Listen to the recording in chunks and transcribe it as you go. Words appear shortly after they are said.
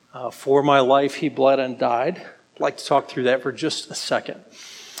For my life, he bled and died. I'd like to talk through that for just a second.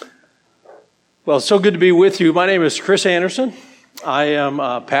 Well, it's so good to be with you. My name is Chris Anderson. I am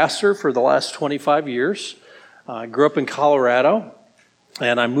a pastor for the last 25 years. I grew up in Colorado,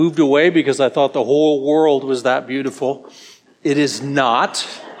 and I moved away because I thought the whole world was that beautiful. It is not.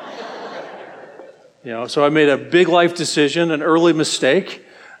 So I made a big life decision, an early mistake.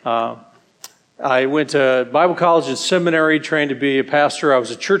 I went to Bible college and seminary, trained to be a pastor. I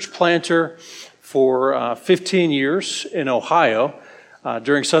was a church planter for 15 years in Ohio.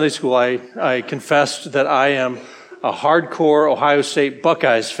 During Sunday school, I confessed that I am a hardcore Ohio State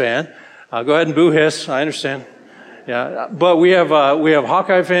Buckeyes fan. Go ahead and boo hiss. I understand. Yeah, but we have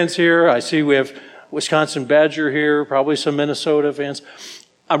Hawkeye fans here. I see we have Wisconsin Badger here, probably some Minnesota fans.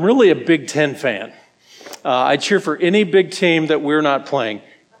 I'm really a Big Ten fan. I cheer for any big team that we're not playing.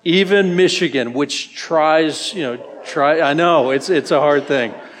 Even Michigan, which tries. I know, it's a hard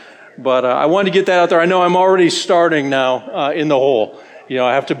thing. But I wanted to get that out there. I know I'm already starting now in the hole.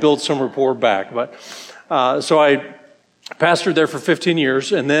 I have to build some rapport back. But so I pastored there for 15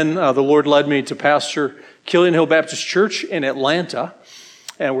 years, and then the Lord led me to pastor Killian Hill Baptist Church in Atlanta.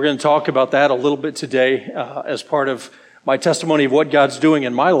 And we're going to talk about that a little bit today as part of my testimony of what God's doing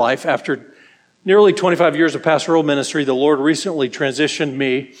in my life. After nearly 25 years of pastoral ministry, the Lord recently transitioned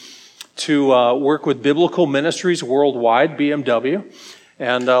me to work with Biblical Ministries Worldwide, BMW,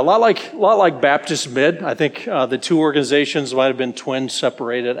 and a lot like Baptist Mid. I think the two organizations might have been twins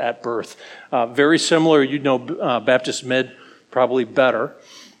separated at birth. Very similar, Baptist Mid probably better.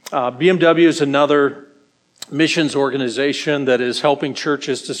 BMW is another missions organization that is helping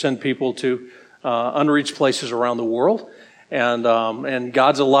churches to send people to unreached places around the world. And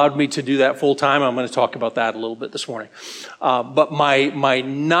God's allowed me to do that full time. I'm going to talk about that a little bit this morning. But my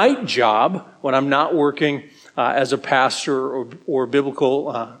night job, when I'm not working as a pastor or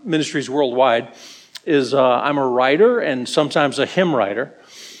Biblical Ministries Worldwide, is I'm a writer and sometimes a hymn writer.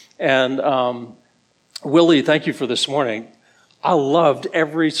 And Willie, thank you for this morning. I loved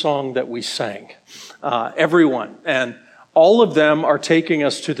every song that we sang, everyone. And all of them are taking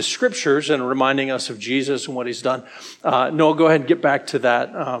us to the scriptures and reminding us of Jesus and what he's done. Noah, go ahead and get back to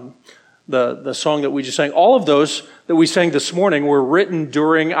that, the song that we just sang. All of those that we sang this morning were written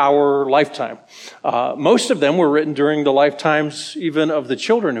during our lifetime. Most of them were written during the lifetimes even of the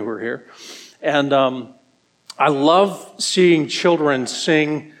children who were here. And I love seeing children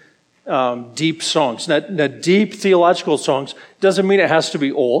sing deep songs. Now, deep theological songs doesn't mean it has to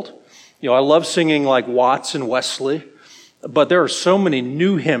be old. I love singing like Watts and Wesley. But there are so many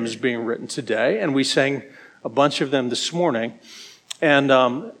new hymns being written today, and we sang a bunch of them this morning.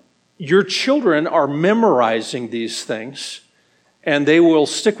 And your children are memorizing these things, and they will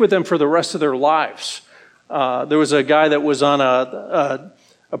stick with them for the rest of their lives. There was a guy that was on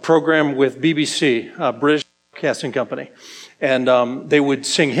a program with BBC, British Broadcasting Company, and they would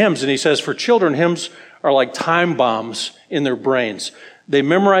sing hymns. And he says, for children, hymns are like time bombs in their brains. They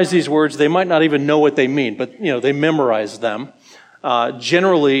memorize these words. They might not even know what they mean, but, they memorize them,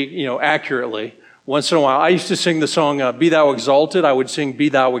 generally, accurately. Once in a while, I used to sing the song, Be Thou Exalted. I would sing, Be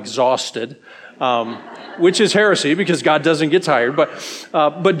Thou Exhausted, which is heresy because God doesn't get tired.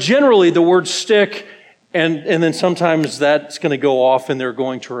 But generally, the words stick, and then sometimes that's going to go off and they're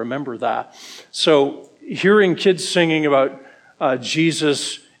going to remember that. So hearing kids singing about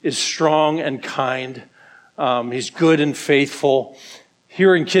Jesus is strong and kind. He's good and faithful.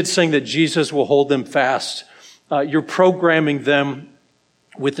 Hearing kids sing that Jesus will hold them fast, you're programming them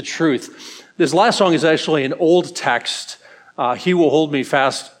with the truth. This last song is actually an old text, He will hold me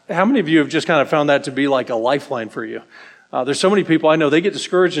fast. How many of you have just kind of found that to be like a lifeline for you? There's so many people I know, they get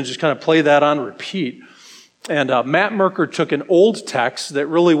discouraged and just kind of play that on repeat. And Matt Merker took an old text that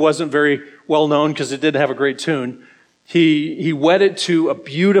really wasn't very well known because it didn't have a great tune. He wed it to a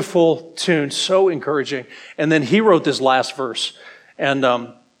beautiful tune, so encouraging. And then he wrote this last verse. And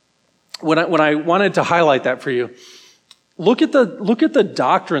when I wanted to highlight that for you, look at the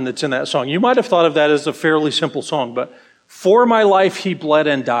doctrine that's in that song. You might have thought of that as a fairly simple song, but for my life he bled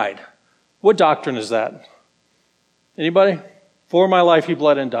and died. What doctrine is that? Anybody? For my life he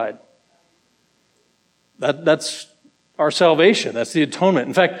bled and died. That's our salvation. That's the atonement.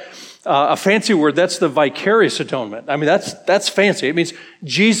 In fact, a fancy word, that's the vicarious atonement. I mean, that's fancy. It means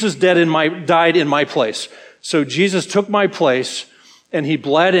Jesus died in my place. So Jesus took my place, and he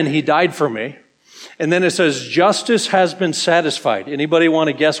bled and he died for me. And then it says, justice has been satisfied. Anybody want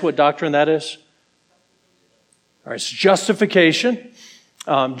to guess what doctrine that is? All right, it's justification.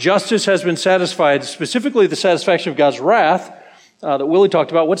 Justice has been satisfied, specifically the satisfaction of God's wrath that Willie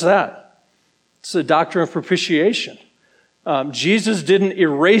talked about. What's that? It's the doctrine of propitiation. Jesus didn't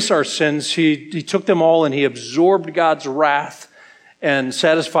erase our sins. He took them all and he absorbed God's wrath and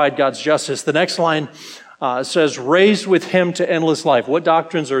satisfied God's justice. The next line says, raised with him to endless life. What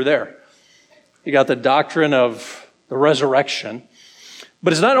doctrines are there? You got the doctrine of the resurrection.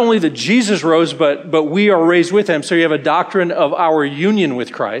 But it's not only that Jesus rose, but we are raised with him. So you have a doctrine of our union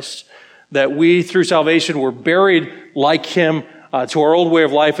with Christ, that we, through salvation, were buried like him to our old way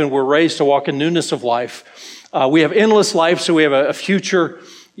of life, and we're raised to walk in newness of life. We have endless life, so we have a future,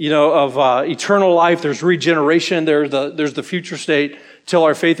 of eternal life. There's regeneration. There's the future state till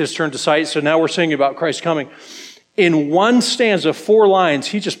our faith is turned to sight. So now we're singing about Christ coming. In one stanza, 4 lines,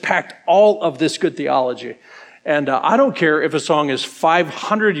 he just packed all of this good theology. And I don't care if a song is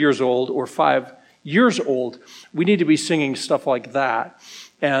 500 years old or 5 years old. We need to be singing stuff like that.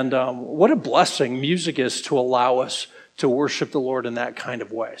 And what a blessing music is to allow us to worship the Lord in that kind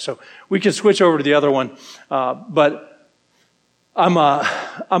of way. So we can switch over to the other one. But I'm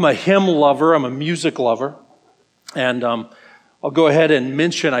a hymn lover. I'm a music lover. And I'll go ahead and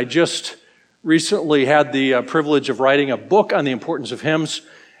mention, I just recently had the privilege of writing a book on the importance of hymns.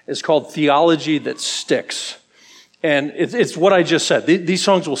 It's called Theology That Sticks. And it's what I just said. These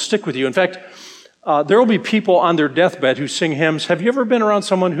songs will stick with you. In fact, there will be people on their deathbed who sing hymns. Have you ever been around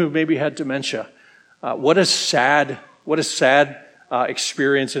someone who maybe had dementia? What a sad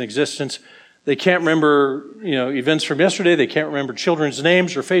experience in existence. They can't remember, events from yesterday. They can't remember children's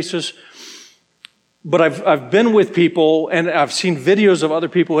names or faces. But I've been with people, and I've seen videos of other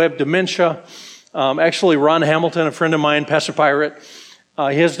people who have dementia. Actually, Ron Hamilton, a friend of mine, Pastor Pirate,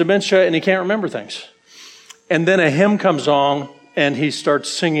 he has dementia and he can't remember things. And then a hymn comes on and he starts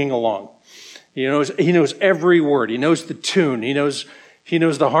singing along. He knows every word. He knows the tune. He knows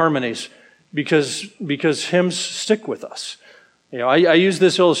the harmonies because hymns stick with us. I use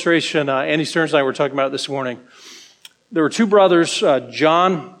this illustration. Andy Stearns and I were talking about it this morning. There were 2 brothers,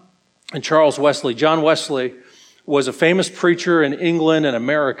 John and Charles Wesley. John Wesley was a famous preacher in England and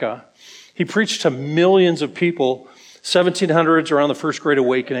America. He preached to millions of people, 1700s, around the First Great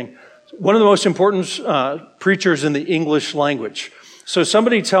Awakening. One of the most important preachers in the English language. So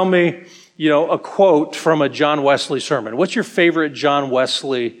somebody tell me, a quote from a John Wesley sermon. What's your favorite John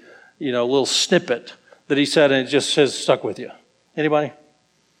Wesley, little snippet that he said and it just says stuck with you? Anybody?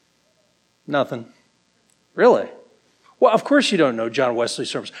 Nothing. Really? Well, of course you don't know John Wesley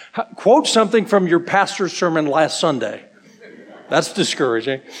sermons. Quote something from your pastor's sermon last Sunday. That's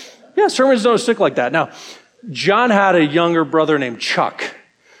discouraging. Yeah, sermons don't stick like that. Now, John had a younger brother named Chuck.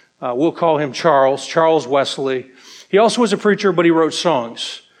 We'll call him Charles Wesley. He also was a preacher, but he wrote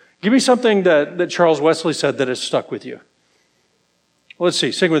songs. Give me something that Charles Wesley said that has stuck with you. Let's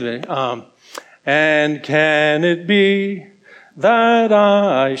see, sing with me. And can it be that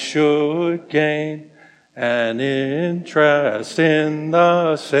I should gain an interest in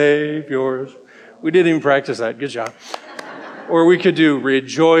the Savior's? We didn't even practice that. Good job. Or we could do,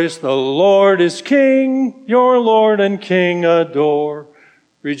 rejoice, the Lord is King, your Lord and King adore.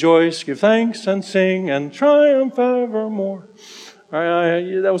 Rejoice, give thanks, and sing, and triumph evermore. All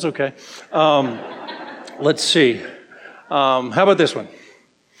right, that was okay. Let's see. How about this one?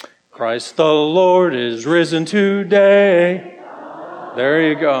 Christ the Lord is risen today. There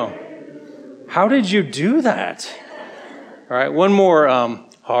you go. How did you do that? All right, one more.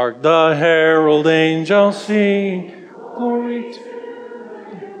 Hark the herald angels sing. Glory to.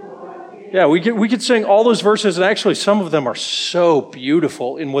 Yeah, we could sing all those verses, and actually some of them are so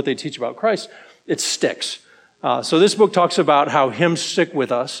beautiful in what they teach about Christ. It sticks. So this book talks about how hymns stick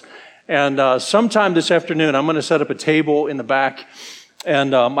with us. And sometime this afternoon, I'm going to set up a table in the back.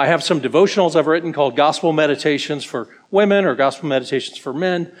 And I have some devotionals I've written called Gospel Meditations for Women or Gospel Meditations for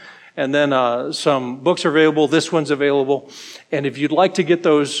Men. And then some books are available. This one's available. And if you'd like to get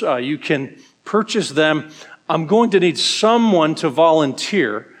those, you can purchase them. I'm going to need someone to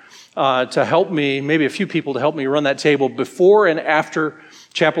volunteer to help me, maybe a few people to help me run that table before and after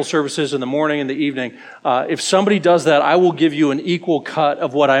chapel services in the morning and the evening. If somebody does that, I will give you an equal cut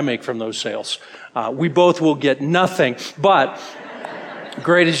of what I make from those sales. We both will get nothing, but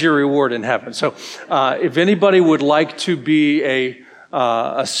great is your reward in heaven. So if anybody would like to be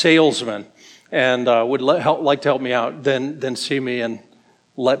a salesman and would like to help me out, then see me and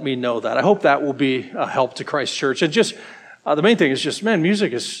let me know that. I hope that will be a help to Christ Church. And just the main thing is just, man,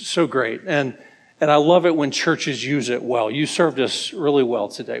 music is so great. And I love it when churches use it well. You served us really well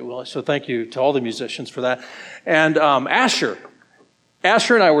today, Willie. So thank you to all the musicians for that. And Asher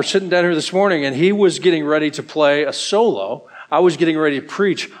and I were sitting down here this morning, and he was getting ready to play a solo. I was getting ready to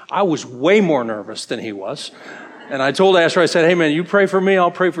preach. I was way more nervous than he was. And I told Asher, I said, hey, man, you pray for me, I'll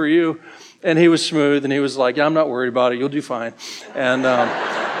pray for you. And he was smooth, and he was like, yeah, I'm not worried about it. You'll do fine. And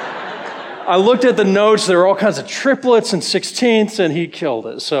I looked at the notes. There were all kinds of triplets and sixteenths, and he killed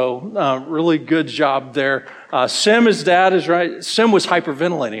it. So really good job there. Sim, his dad, is right. Sim was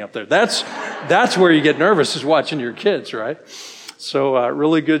hyperventilating up there. That's where you get nervous, is watching your kids, right? So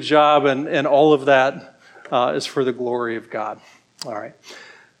really good job, and all of that is for the glory of God. All right.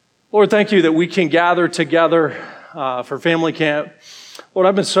 Lord, thank you that we can gather together for family camp. Lord,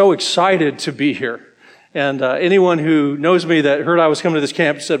 I've been so excited to be here. And anyone who knows me that heard I was coming to this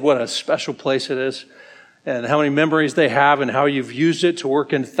camp said what a special place it is and how many memories they have and how you've used it to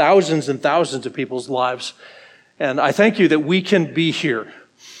work in thousands and thousands of people's lives. And I thank you that we can be here.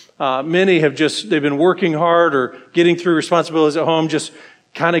 Many have they've been working hard or getting through responsibilities at home, just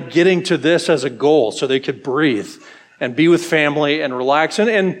kind of getting to this as a goal so they could breathe and be with family and relax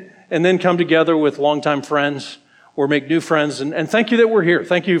and then come together with longtime friends or make new friends. And thank you that we're here.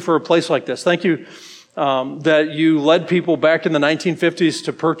 Thank you for a place like this. Thank you that you led people back in the 1950s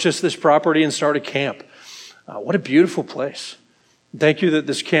to purchase this property and start a camp. What a beautiful place. Thank you that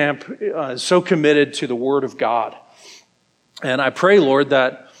this camp is so committed to the Word of God. And I pray, Lord,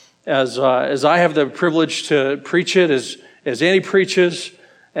 that as I have the privilege to preach it, as Annie preaches,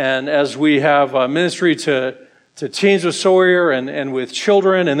 and as we have ministry to teens with Sawyer and with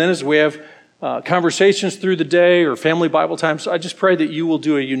children, and then as we have conversations through the day or family Bible times, I just pray that you will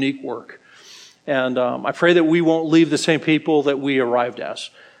do a unique work. And I pray that we won't leave the same people that we arrived as.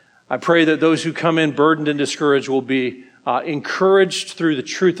 I pray that those who come in burdened and discouraged will be encouraged through the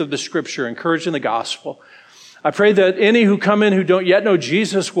truth of the Scripture, encouraged in the gospel. I pray that any who come in who don't yet know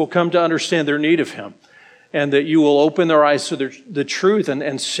Jesus will come to understand their need of Him, and that you will open their eyes to the truth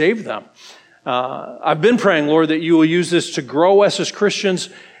and save them. I've been praying, Lord, that you will use this to grow us as Christians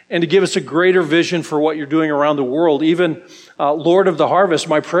and to give us a greater vision for what you're doing around the world. Even Lord of the harvest,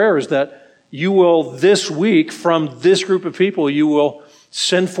 my prayer is that you will this week, from this group of people, you will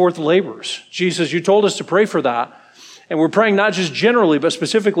send forth laborers. Jesus, you told us to pray for that. And we're praying not just generally, but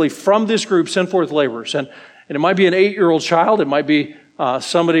specifically from this group, send forth laborers. And it might be an 8-year-old child. It might be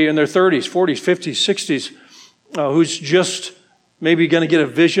somebody in their 30s, 40s, 50s, 60s, who's just maybe going to get a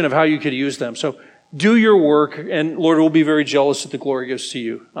vision of how you could use them. So do your work, and Lord, we'll be very jealous that the glory goes to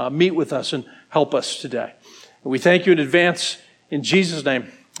you. Meet with us and help us today. And we thank you in advance. In Jesus'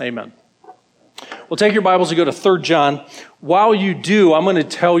 name, amen. Well, take your Bibles and go to 3 John. While you do, I'm going to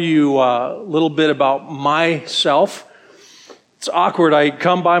tell you a little bit about myself. It's awkward. I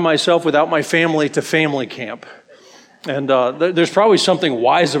come by myself without my family to family camp. And there's probably something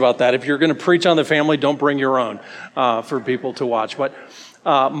wise about that. If you're going to preach on the family, don't bring your own for people to watch. But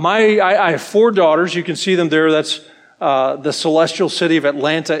I have 4 daughters. You can see them there. That's the celestial city of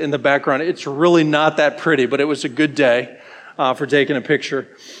Atlanta in the background. It's really not that pretty, but it was a good day for taking a picture.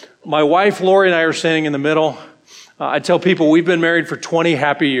 My wife, Lori, and I are standing in the middle. I tell people we've been married for 20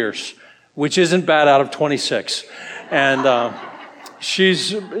 happy years, which isn't bad out of 26. And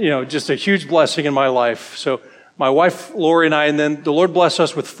she's, just a huge blessing in my life. So my wife, Lori, and I, and then the Lord bless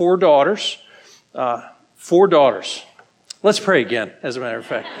us with 4 daughters. 4 daughters. Let's pray again, as a matter of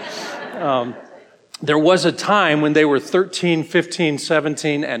fact. There was a time when they were 13, 15,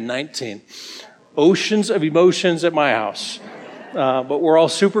 17, and 19. Oceans of emotions at my house. But we're all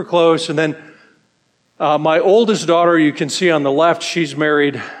super close. And then my oldest daughter, you can see on the left, she's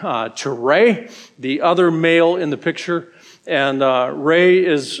married to Ray, the other male in the picture. And Ray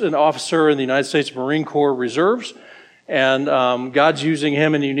is an officer in the United States Marine Corps Reserves. And God's using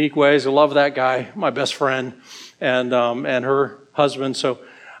him in unique ways. I love that guy, my best friend, and her husband. So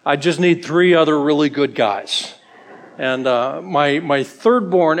I just need 3 other really good guys. And my third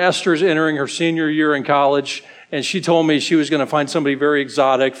born, Esther's entering her senior year in college. And she told me she was going to find somebody very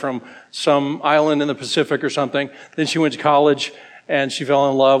exotic from some island in the Pacific or something. Then she went to college and she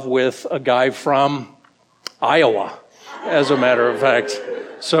fell in love with a guy from Iowa, as a matter of fact.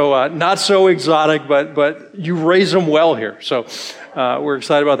 So not so exotic, but you raise them well here. So we're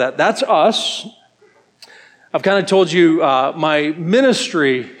excited about that. That's us. I've kind of told you my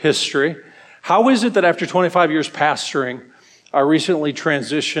ministry history. How is it that after 25 years pastoring, I recently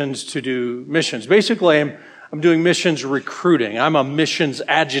transitioned to do missions? Basically, I'm doing missions recruiting. I'm a missions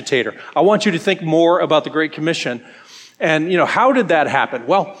agitator. I want you to think more about the Great Commission. And, how did that happen?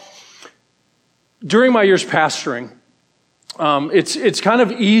 Well, during my years pastoring, it's kind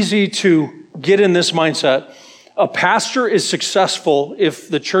of easy to get in this mindset. A pastor is successful if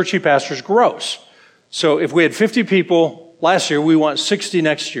the church he pastors grows. So if we had 50 people last year, we want 60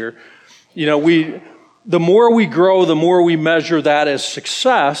 next year. The more we grow, the more we measure that as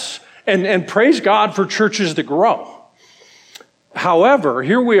success. And praise God for churches that grow. However,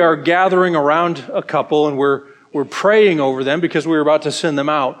 here we are gathering around a couple and we're praying over them because we're about to send them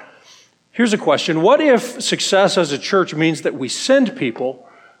out. Here's a question. What if success as a church means that we send people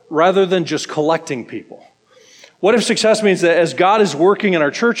rather than just collecting people? What if success means that as God is working in our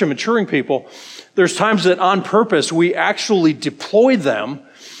church and maturing people, there's times that on purpose we actually deploy them,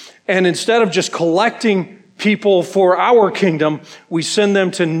 and instead of just collecting people for our kingdom, we send them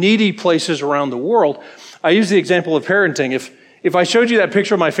to needy places around the world? I use the example of parenting. If I showed you that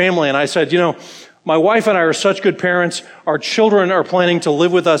picture of my family and I said, my wife and I are such good parents, our children are planning to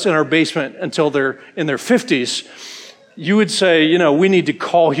live with us in our basement until they're in their 50s, you would say, we need to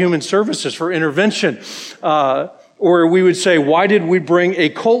call human services for intervention. Or we would say, why did we bring a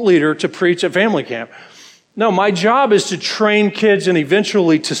cult leader to preach at family camp? No, my job is to train kids and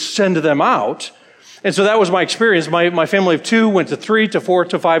eventually to send them out. And so that was my experience. My family of 2 went to 3 to 4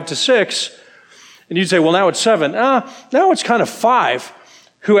 to 5 to 6. And you'd say, well, now it's 7. Now it's kind of 5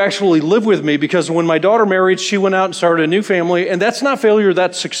 who actually live with me, because when my daughter married, she went out and started a new family, and that's not failure,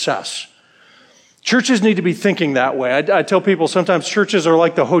 that's success. Churches need to be thinking that way. I tell people sometimes churches are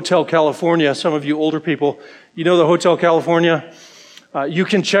like the Hotel California. Some of you older people, the Hotel California. You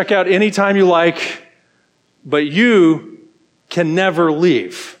can check out anytime you like, but you can never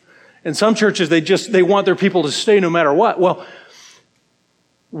leave. And some churches, they want their people to stay no matter what. Well,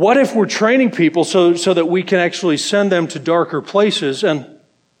 what if we're training people so that we can actually send them to darker places? And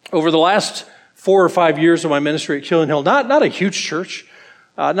over the last 4 or 5 years of my ministry at Killian Hill, not a huge church,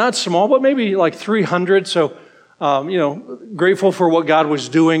 not small, but maybe like 300. So, grateful for what God was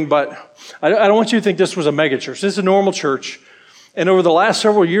doing. But I don't want you to think this was a mega church. This is a normal church. And over the last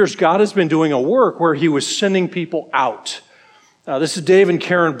several years, God has been doing a work where he was sending people out. This is Dave and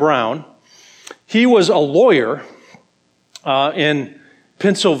Karen Brown. He was a lawyer in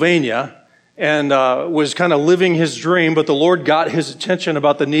Pennsylvania and was kind of living his dream, but the Lord got his attention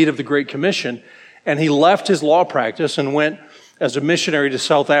about the need of the Great Commission, and he left his law practice and went as a missionary to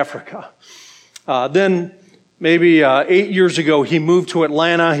South Africa. Then maybe 8 years ago, he moved to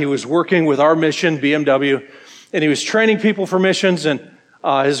Atlanta. He was working with our mission, BMW, and he was training people for missions, and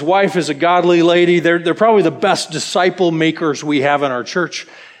his wife is a godly lady. They're probably the best disciple makers we have in our church.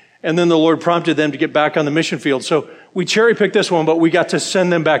 And then the Lord prompted them to get back on the mission field. So we cherry-picked this one, but we got to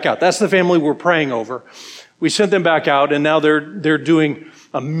send them back out. That's the family we're praying over. We sent them back out, and now they're doing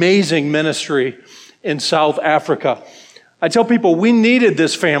amazing ministry in South Africa. I tell people we needed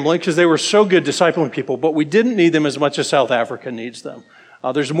this family because they were so good discipling people, but we didn't need them as much as South Africa needs them.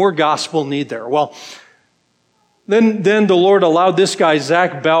 There's more gospel need there. Well, then the Lord allowed this guy,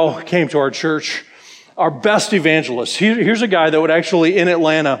 Zach Bell, came to our church, our best evangelist. Here's a guy that would actually, in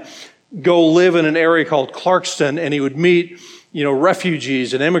Atlanta, go live in an area called Clarkston, and he would meet,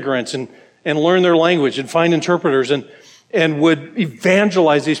 refugees and immigrants and learn their language and find interpreters and would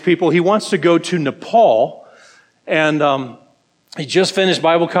evangelize these people. He wants to go to Nepal, and he just finished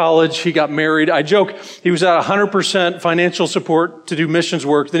Bible college. He got married. I joke, he was at 100% financial support to do missions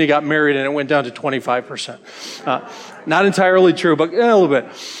work. Then he got married, and it went down to 25%. Not entirely true, but a little bit.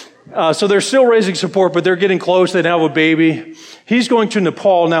 So they're still raising support, but they're getting close. They now have a baby. He's going to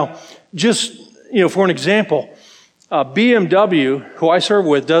Nepal. Now, just, for an example, BMW, who I serve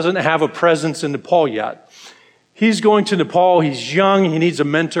with, doesn't have a presence in Nepal yet. He's going to Nepal. He's young. He needs a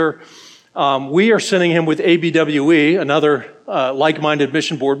mentor. We are sending him with ABWE, another like-minded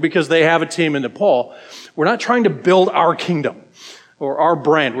mission board, because they have a team in Nepal. We're not trying to build our kingdom or our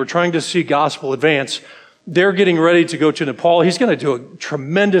brand. We're trying to see gospel advance. They're getting ready to go to Nepal. He's going to do a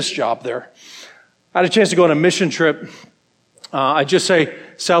tremendous job there. I had a chance to go on a mission trip. I just say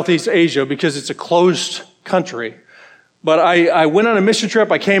Southeast Asia because it's a closed country. But I went on a mission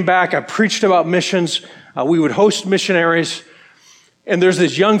trip. I came back. I preached about missions. We would host missionaries. And there's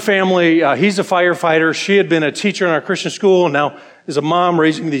this young family. He's a firefighter. She had been a teacher in our Christian school and now is a mom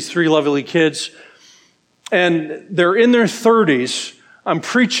raising these 3 lovely kids. And they're in their 30s. I'm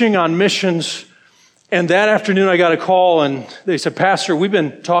preaching on missions. And that afternoon I got a call and they said, Pastor, we've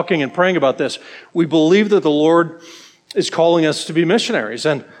been talking and praying about this. We believe that the Lord is calling us to be missionaries.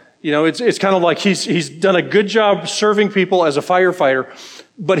 And, it's kind of like he's done a good job serving people as a firefighter,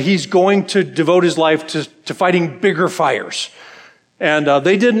 but he's going to devote his life to fighting bigger fires. And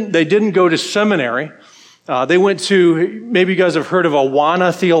they didn't go to seminary. They went to, maybe you guys have heard of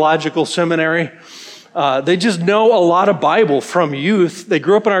Awana Theological Seminary. They just know a lot of Bible from youth. They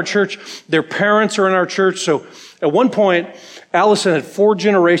grew up in our church. Their parents are in our church. So at one point, Allison had 4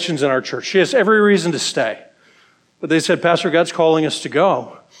 generations in our church. She has every reason to stay. But they said, Pastor, God's calling us to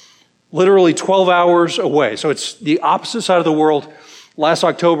go. Literally 12 hours away. So it's the opposite side of the world. Last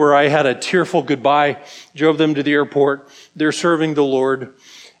October, I had a tearful goodbye, drove them to the airport. They're serving the Lord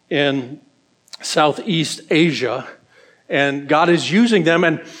in Southeast Asia, and God is using them,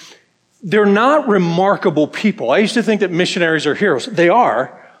 and they're not remarkable people. I used to think that missionaries are heroes. They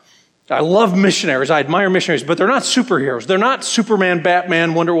are. I love missionaries. I admire missionaries, but they're not superheroes. They're not Superman,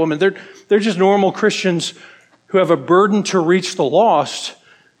 Batman, Wonder Woman. They're just normal Christians who have a burden to reach the lost.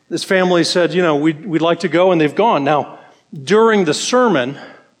 This family said, we'd like to go, and they've gone. Now, during the sermon,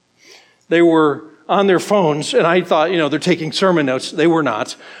 they were on their phones, and I thought, they're taking sermon notes. They were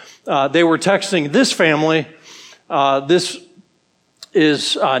not. They were texting this family. This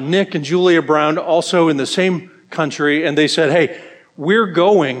is Nick and Julia Brown, also in the same country, and they said, hey, we're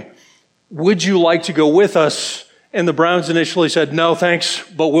going. Would you like to go with us? And the Browns initially said, no, thanks,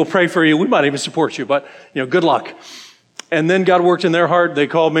 but we'll pray for you. We might even support you, but, good luck. And then God worked in their heart. They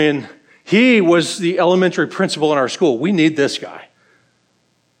called me, and he was the elementary principal in our school. We need this guy.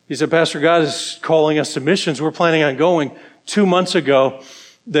 He said, Pastor, God is calling us to missions. We're planning on going. 2 months ago,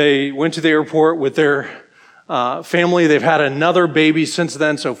 they went to the airport with their family. They've had another baby since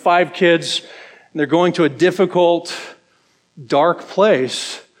then, so 5 kids. And they're going to a difficult, dark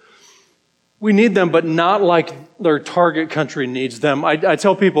place. We need them, but not like their target country needs them. I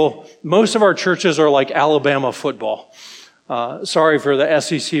tell people, most of our churches are like Alabama football. Sorry for the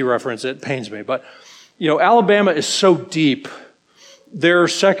SEC reference, it pains me. But, Alabama is so deep, their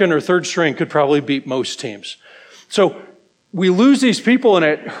second or third string could probably beat most teams. So we lose these people and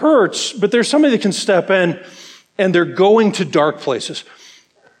it hurts, but there's somebody that can step in and they're going to dark places.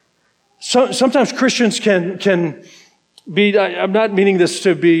 So, sometimes Christians can be, I'm not meaning this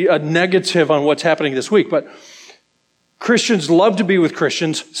to be a negative on what's happening this week, but Christians love to be with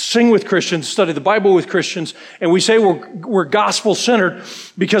Christians, sing with Christians, study the Bible with Christians, and we say we're gospel-centered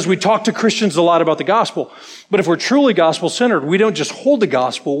because we talk to Christians a lot about the gospel. But if we're truly gospel-centered, we don't just hold the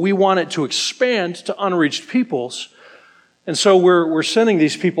gospel, we want it to expand to unreached peoples. And so we're sending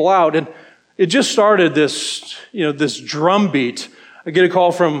these people out, and it just started this drumbeat. I get a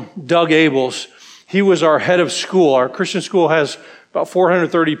call from Doug Abels. He was our head of school. Our Christian school has about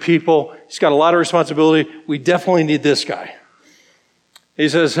 430 people. He's got a lot of responsibility. We definitely need this guy. He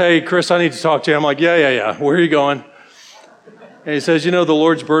says, hey, Chris, I need to talk to you. I'm like, yeah. Where are you going? And he says, the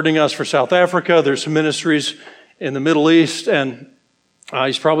Lord's burdening us for South Africa. There's some ministries in the Middle East, and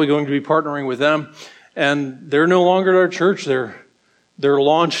he's probably going to be partnering with them. And they're no longer at our church. They're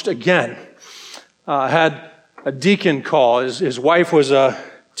launched again. Had a deacon call. His wife was a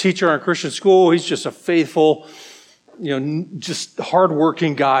teacher in our Christian school. He's just a faithful, just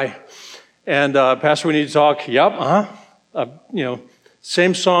hardworking guy. And, Pastor, we need to talk. Yep,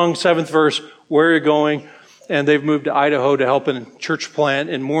 same song, 7th verse, where are you going? And they've moved to Idaho to help in church plant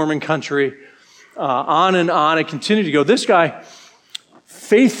in Mormon country. On and on, it continued to go. This guy,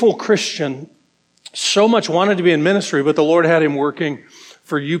 faithful Christian, so much wanted to be in ministry, but the Lord had him working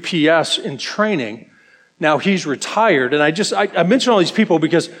for UPS in training. Now he's retired, and I mention all these people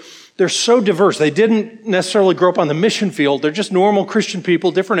because they're so diverse. They didn't necessarily grow up on the mission field. They're just normal Christian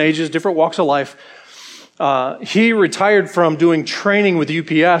people, different ages, different walks of life. He retired from doing training with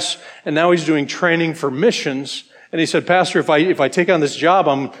UPS, and now he's doing training for missions. And he said, Pastor, if I take on this job,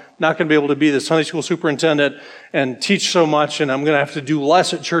 I'm not going to be able to be the Sunday school superintendent and teach so much, and I'm going to have to do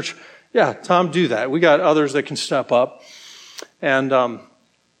less at church. Yeah, Tom, do that. We got others that can step up. And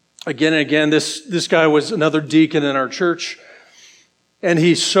again and again, this guy was another deacon in our church, and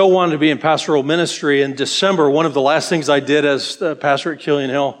he so wanted to be in pastoral ministry. In December, one of the last things I did as the pastor at Killian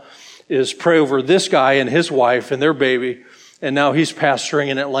Hill is pray over this guy and his wife and their baby, and now he's pastoring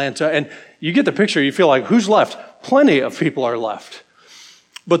in Atlanta. And you get the picture. You feel like, who's left? Plenty of people are left.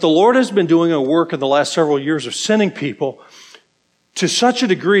 But the Lord has been doing a work in the last several years of sending people to such a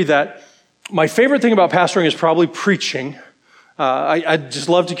degree that my favorite thing about pastoring is probably preaching. I just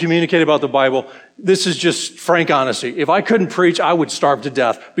love to communicate about the Bible. This is just frank honesty. If I couldn't preach, I would starve to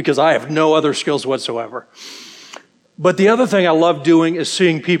death because I have no other skills whatsoever. But the other thing I love doing is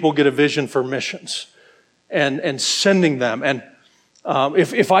seeing people get a vision for missions and sending them. And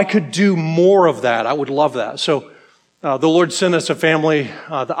if I could do more of that, I would love that. So the Lord sent us a family,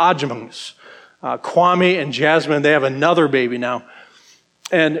 the Ajamungs, Kwame and Jasmine. They have another baby now.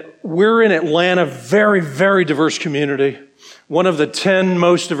 And we're in Atlanta, very, very diverse community. One of the 10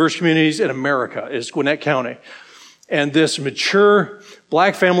 most diverse communities in America is Gwinnett County. And this mature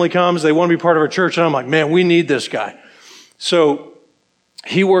black family comes. They want to be part of our church. And I'm like, man, we need this guy. So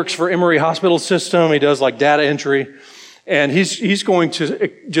he works for Emory Hospital System. He does like data entry. And he's going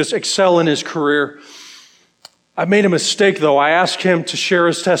to just excel in his career. I made a mistake, though. I asked him to share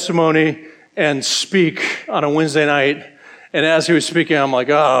his testimony and speak on a Wednesday night. And as he was speaking, I'm like,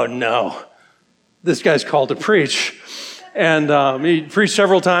 oh no, this guy's called to preach. And he preached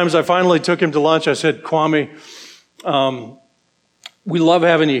several times. I finally took him to lunch. I said, Kwame, we love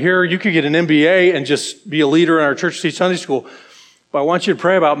having you here. You could get an MBA and just be a leader in our church, teach Sunday school. But I want you to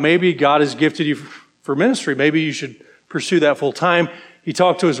pray about maybe God has gifted you for ministry. Maybe you should pursue that full time. He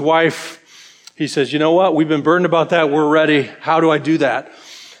talked to his wife. He says, you know what? We've been burdened about that. We're ready. How do I do that?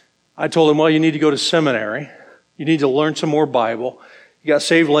 I told him, well, you need to go to seminary. You need to learn some more Bible. He got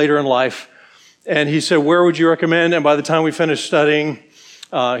saved later in life. And he said, where would you recommend? And by the time we finished studying,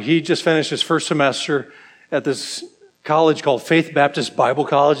 he just finished his first semester at this college called Faith Baptist Bible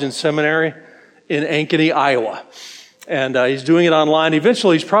College and Seminary in Ankeny, Iowa. And he's doing it online.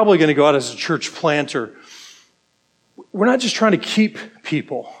 Eventually, he's probably going to go out as a church planter. We're not just trying to keep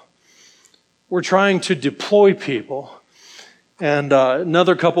people. We're trying to deploy people. And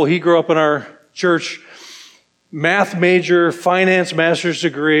another couple, he grew up in our church, math major, finance master's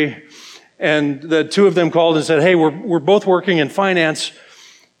degree. And the two of them called and said, hey, we're both working in finance,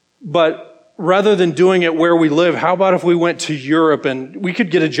 but rather than doing it where we live, how about if we went to Europe and we could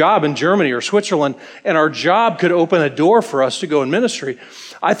get a job in Germany or Switzerland, and our job could open a door for us to go in ministry?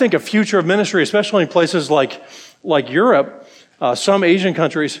 I think a future of ministry, especially in places like Europe, some Asian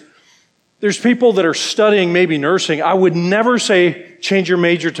countries, there's people that are studying maybe nursing. I would never say change your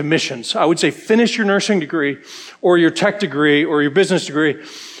major to missions. I would say finish your nursing degree or your tech degree or your business degree,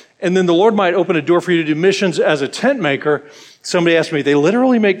 and then the Lord might open a door for you to do missions as a tent maker. Somebody asked me, they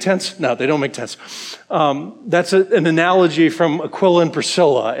literally make tents? No, they don't make tents. That's an analogy from Aquila and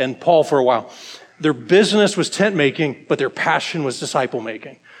Priscilla and Paul for a while. Their business was tent making, but their passion was disciple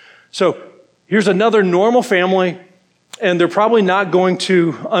making. So here's another normal family, and they're probably not going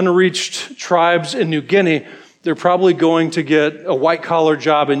to unreached tribes in New Guinea. They're probably going to get a white-collar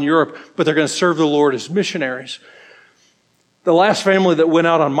job in Europe, but they're going to serve the Lord as missionaries. The last family that went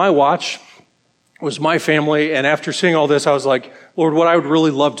out on my watch was my family, and after seeing all this, I was like, Lord, what I would really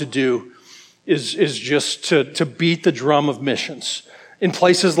love to do is just to beat the drum of missions in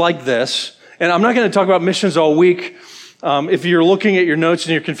places like this. And I'm not going to talk about missions all week. If you're looking at your notes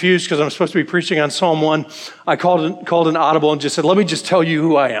and you're confused because I'm supposed to be preaching on Psalm 1, I called an audible and just said, let me just tell you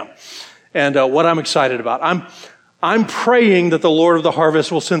who I am and what I'm excited about. I'm praying that the Lord of the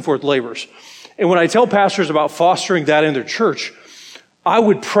harvest will send forth laborers. And when I tell pastors about fostering that in their church, I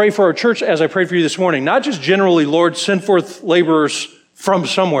would pray for our church as I prayed for you this morning. Not just generally, Lord, send forth laborers from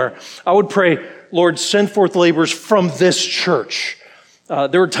somewhere. I would pray, Lord, send forth laborers from this church.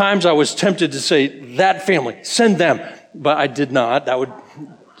 There were times I was tempted to say, that family, send them. But I did not. That would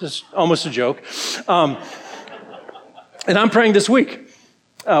just almost a joke. And I'm praying this week.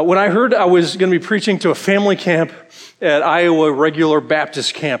 When I heard I was going to be preaching to a family camp at Iowa Regular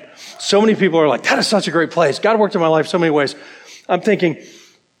Baptist Camp, so many people are like, that is such a great place. God worked in my life so many ways. I'm thinking,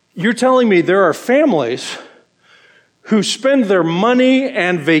 you're telling me there are families who spend their money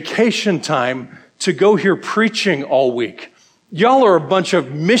and vacation time to go here preaching all week. Y'all are a bunch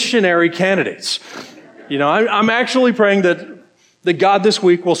of missionary candidates. You know, I'm actually praying that God this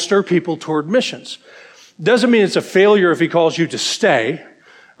week will stir people toward missions. Doesn't mean it's a failure if he calls you to stay.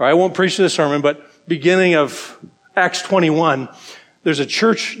 Or I won't preach this sermon, but beginning of Acts 21, there's a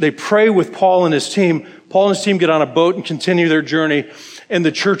church, they pray with Paul and his team. Paul and his team get on a boat and continue their journey, and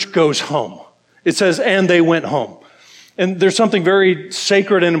the church goes home. It says, and they went home. And there's something very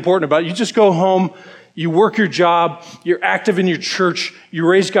sacred and important about it. You just go home, you work your job, you're active in your church, you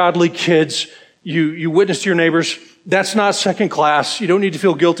raise godly kids, you witness to your neighbors. That's not second class. You don't need to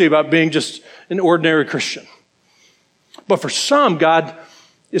feel guilty about being just an ordinary Christian. But for some, God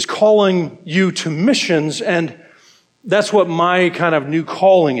is calling you to missions, and that's what my kind of new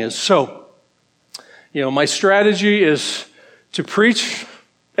calling is. So, my strategy is to preach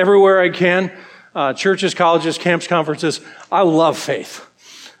everywhere I can, churches, colleges, camps, conferences. I love Faith.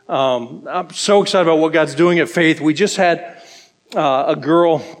 I'm so excited about what God's doing at Faith. We just had a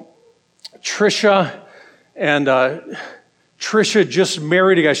girl, Trisha, and Trisha just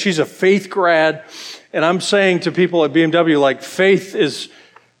married a guy. She's a Faith grad, and I'm saying to people at BMW, like, Faith is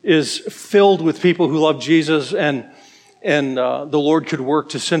filled with people who love Jesus, and the Lord could work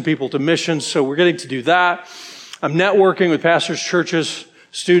to send people to missions. So we're getting to do that. I'm networking with pastors, churches,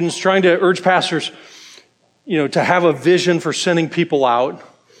 students, trying to urge pastors, to have a vision for sending people out.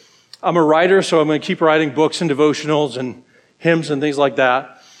 I'm a writer, so I'm going to keep writing books and devotionals and hymns and things like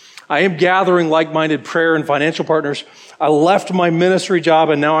that. I am gathering like-minded prayer and financial partners. I left my ministry job,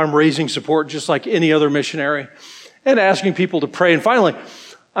 and now I'm raising support just like any other missionary and asking people to pray. And finally,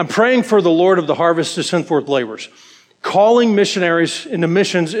 I'm praying for the Lord of the harvest to send forth laborers. Calling missionaries into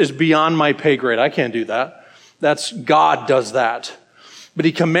missions is beyond my pay grade. I can't do that. That's God does that. But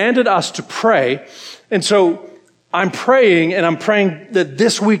he commanded us to pray. And so I'm praying, and I'm praying that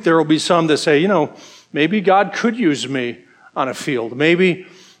this week there will be some that say, maybe God could use me on a field. Maybe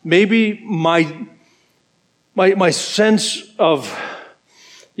my sense of,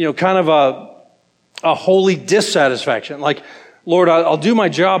 kind of a holy dissatisfaction. Like, Lord, I'll do my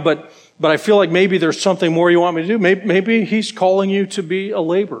job, but I feel like maybe there's something more you want me to do. Maybe he's calling you to be a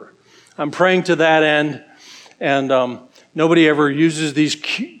laborer. I'm praying to that end, and nobody ever uses these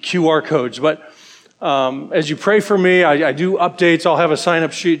QR codes. But as you pray for me, I do updates. I'll have a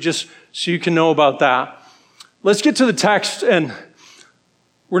sign-up sheet just so you can know about that. Let's get to the text, and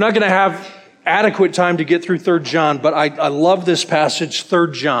we're not going to have adequate time to get through 3 John, but I love this passage,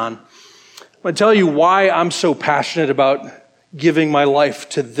 3 John. I'm going to tell you why I'm so passionate about giving my life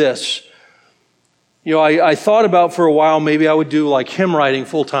to this. I thought about for a while, maybe I would do like hymn writing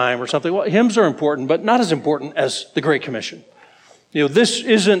full time or something. Well, hymns are important, but not as important as the Great Commission.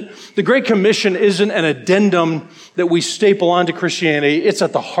 The Great Commission isn't an addendum that we staple onto Christianity. It's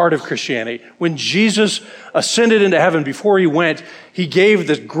at the heart of Christianity. When Jesus ascended into heaven, before he went, he gave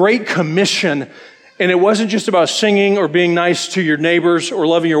this Great Commission, and it wasn't just about singing or being nice to your neighbors or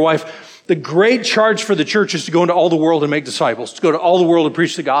loving your wife. The great charge for the church is to go into all the world and make disciples, to go to all the world and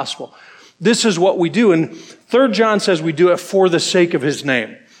preach the gospel. This is what we do. And 3 John says we do it for the sake of his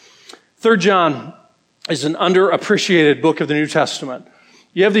name. 3 John is an underappreciated book of the New Testament.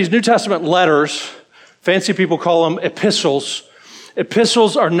 You have these New Testament letters. Fancy people call them epistles.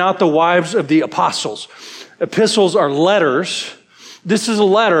 Epistles are not the wives of the apostles. Epistles are letters. This is a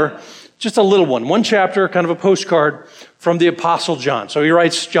letter, just a little one chapter, kind of a postcard from the Apostle John. So he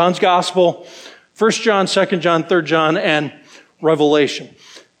writes John's Gospel, 1 John, 2 John, 3 John, and Revelation.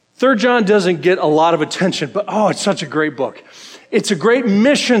 3 John doesn't get a lot of attention, but it's such a great book. It's a great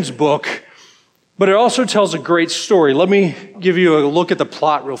missions book, but it also tells a great story. Let me give you a look at the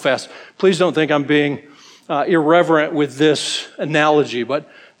plot real fast. Please don't think I'm being irreverent with this analogy, but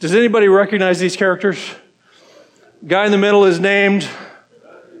does anybody recognize these characters? Guy in the middle is named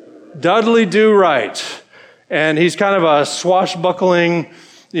Dudley Do-Right. And he's kind of a swashbuckling,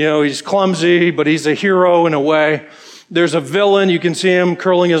 he's clumsy, but he's a hero in a way. There's a villain. You can see him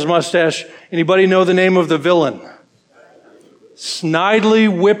curling his mustache. Anybody know the name of the villain? Snidely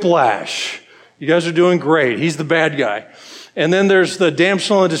Whiplash. You guys are doing great. He's the bad guy. And then there's the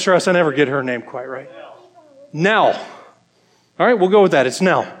damsel in distress. I never get her name quite right. Nell. All right, we'll go with that. It's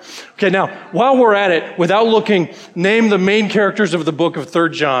Nell. Okay, now, while we're at it, without looking, name the main characters of the book of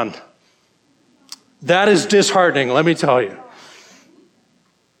 3 John. That is disheartening, let me tell you.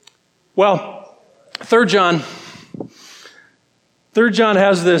 Well, 3 John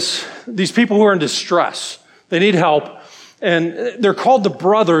has these people who are in distress. They need help, and they're called the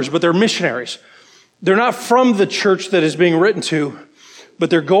brothers, but they're missionaries. They're not from the church that is being written to, but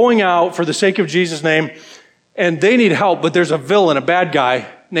they're going out for the sake of Jesus' name, and they need help, but there's a villain, a bad guy,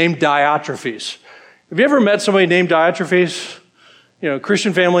 named Diotrephes. Have you ever met somebody named Diotrephes?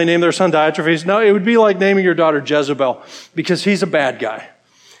 Christian family named their son Diotrephes. No, it would be like naming your daughter Jezebel, because he's a bad guy.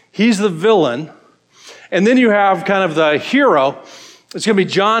 He's the villain. And then you have kind of the hero. It's going to be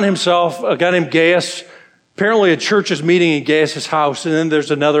John himself, a guy named Gaius. Apparently a church is meeting in Gaius' house, and then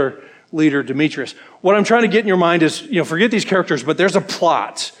there's another leader, Demetrius. What I'm trying to get in your mind is, forget these characters, but there's a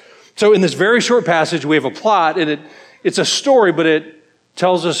plot. So in this very short passage, we have a plot, and it's a story, but it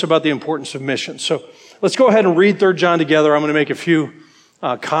tells us about the importance of mission. So let's go ahead and read 3 John together. I'm going to make a few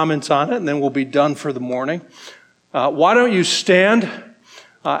comments on it, and then we'll be done for the morning. Why don't you stand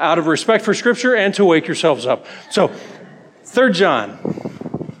out of respect for Scripture and to wake yourselves up? So, 3 John.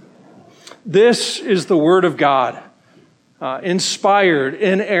 This is the Word of God. Inspired,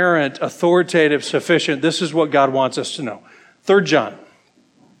 inerrant, authoritative, sufficient. This is what God wants us to know. 3 John.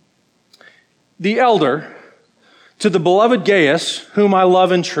 The elder, to the beloved Gaius, whom I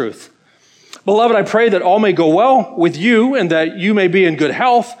love in truth. Beloved, I pray that all may go well with you and that you may be in good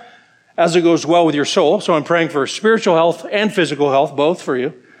health as it goes well with your soul. So I'm praying for spiritual health and physical health, both for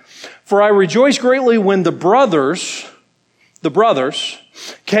you. For I rejoice greatly when the brothers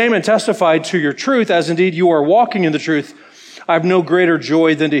came and testified to your truth, as indeed you are walking in the truth. I have no greater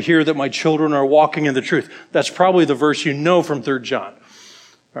joy than to hear that my children are walking in the truth. That's probably the verse you know from 3 John.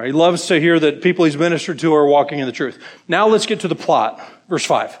 All right, he loves to hear that people he's ministered to are walking in the truth. Now let's get to the plot. Verse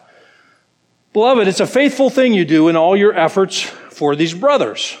 5. Beloved, it's a faithful thing you do in all your efforts for these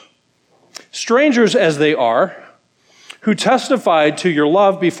brothers, strangers as they are, who testified to your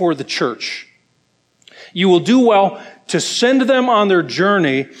love before the church. You will do well to send them on their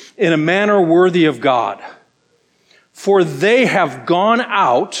journey in a manner worthy of God. For they have gone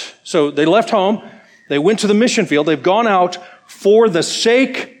out, so they left home, They went to the mission field. They've gone out for the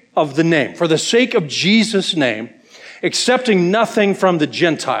sake of the name, for the sake of Jesus' name, accepting nothing from the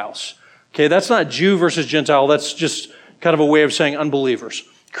Gentiles. Okay, that's not Jew versus Gentile. That's just kind of a way of saying unbelievers.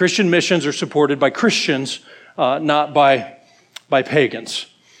 Christian missions are supported by Christians, not by pagans.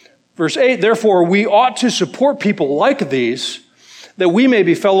 Verse 8, therefore, we ought to support people like these, that we may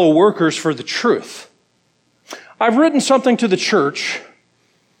be fellow workers for the truth. I've written something to the church,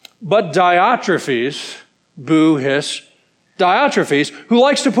 but Diotrephes, boo, hiss, Diotrephes, who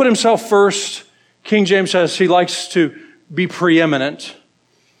likes to put himself first, King James says he likes to be preeminent.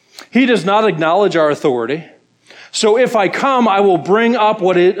 He does not acknowledge our authority. So if I come, I will bring up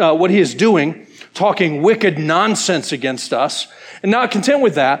what he is doing, talking wicked nonsense against us. And not content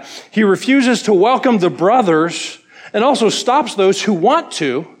with that, he refuses to welcome the brothers and also stops those who want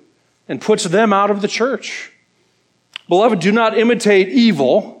to and puts them out of the church. Beloved, do not imitate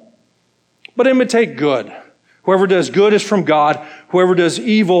evil, but imitate good. Whoever does good is from God. Whoever does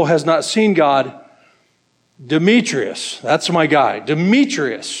evil has not seen God. Demetrius, that's my guy.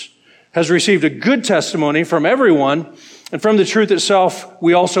 Demetrius has received a good testimony from everyone, and from the truth itself,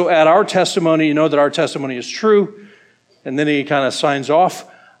 we also add our testimony. You know that our testimony is true. And then he kind of signs off.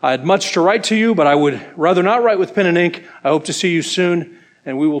 I had much to write to you, but I would rather not write with pen and ink. I hope to see you soon,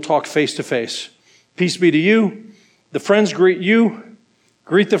 and we will talk face to face. Peace be to you. The friends greet you.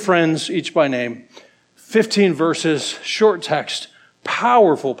 Greet the friends, each by name. 15 verses, short text,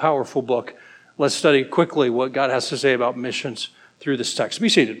 powerful, powerful book. Let's study quickly what God has to say about missions through this text. Be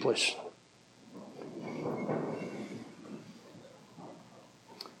seated, please.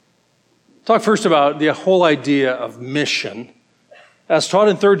 Talk first about the whole idea of mission as taught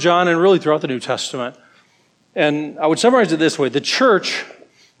in 3 John and really throughout the New Testament. And I would summarize it this way. The church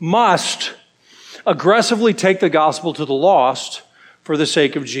must aggressively take the gospel to the lost for the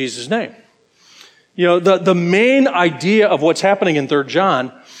sake of Jesus' name. You know, the main idea of what's happening in 3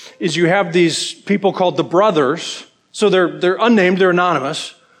 John is you have these people called the brothers. So they're unnamed, they're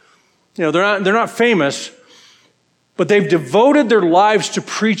anonymous. You know, they're not famous, but they've devoted their lives to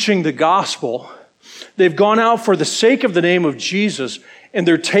preaching the gospel. They've gone out for the sake of the name of Jesus, and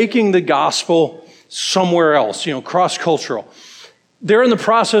they're taking the gospel somewhere else, you know, cross-cultural. They're in the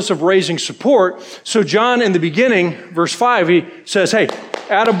process of raising support. So John, in the beginning, verse 5, he says, hey,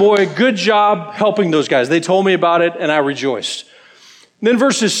 attaboy, good job helping those guys. They told me about it, and I rejoiced. And then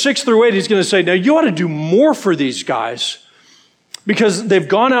verses 6 through 8, he's going to say, now you ought to do more for these guys because they've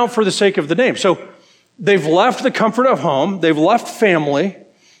gone out for the sake of the name. So they've left the comfort of home. They've left family.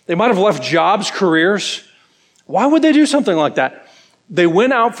 They might have left jobs, careers. Why would they do something like that? They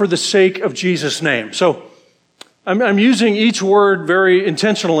went out for the sake of Jesus' name. So I'm using each word very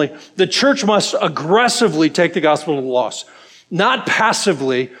intentionally. The church must aggressively take the gospel to the lost, not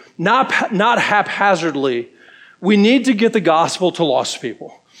passively, not haphazardly. We need to get the gospel to lost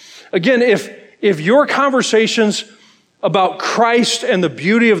people. Again, if your conversations about Christ and the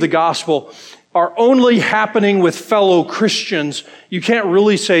beauty of the gospel are only happening with fellow Christians, you can't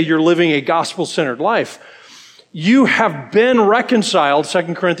really say you're living a gospel-centered life. You have been reconciled,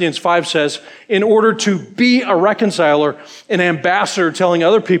 2 Corinthians 5 says, in order to be a reconciler, an ambassador telling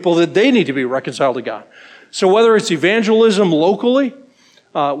other people that they need to be reconciled to God. So whether it's evangelism locally,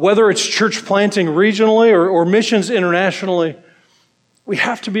 whether it's church planting regionally or missions internationally, we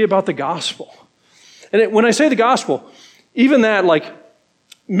have to be about the gospel. And when I say the gospel, even that, like,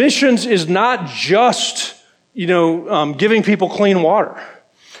 missions is not just, giving people clean water.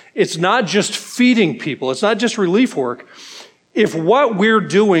 It's not just feeding people. It's not just relief work. If what we're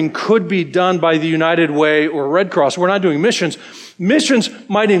doing could be done by the United Way or Red Cross, we're not doing missions. Missions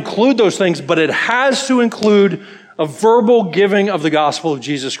might include those things, but it has to include a verbal giving of the gospel of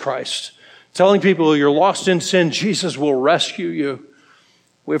Jesus Christ. Telling people you're lost in sin, Jesus will rescue you.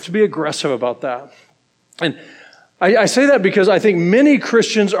 We have to be aggressive about that. And I say that because I think many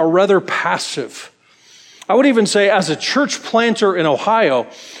Christians are rather passive. I would even say as a church planter in Ohio,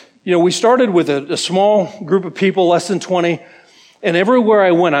 we started with a small group of people, less than 20, and everywhere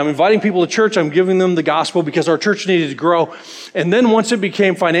I went, I'm inviting people to church, I'm giving them the gospel because our church needed to grow. And then once it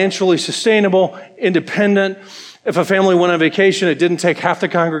became financially sustainable, independent, if a family went on vacation, it didn't take half the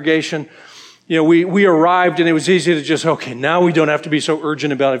congregation. We arrived and it was easy to just, okay, now we don't have to be so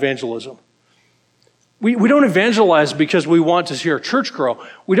urgent about evangelism. We don't evangelize because we want to see our church grow.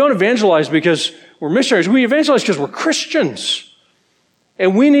 We don't evangelize because we're missionaries. We evangelize because we're Christians.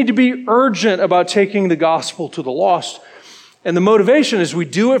 And we need to be urgent about taking the gospel to the lost. And the motivation is we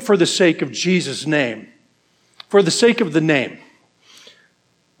do it for the sake of Jesus' name, for the sake of the name.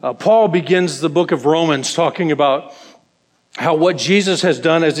 Paul begins the book of Romans talking about how what Jesus has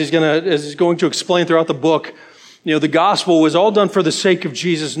done, as he's going to explain throughout the book, the gospel was all done for the sake of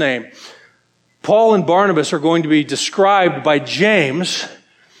Jesus' name. Paul and Barnabas are going to be described by James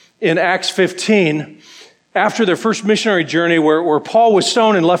in Acts 15 after their first missionary journey where Paul was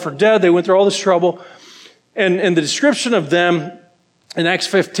stoned and left for dead. They went through all this trouble. And the description of them in Acts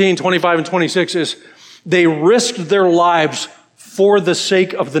 15, 25 and 26 is they risked their lives for the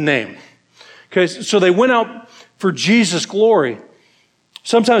sake of the name. Okay, so they went out for Jesus' glory.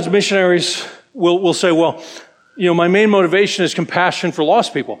 Sometimes missionaries will say, well, my main motivation is compassion for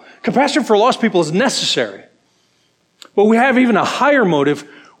lost people. Compassion for lost people is necessary. But we have even a higher motive.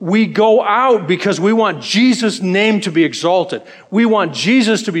 We go out because we want Jesus' name to be exalted. We want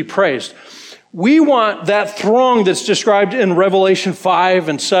Jesus to be praised. We want that throng that's described in Revelation 5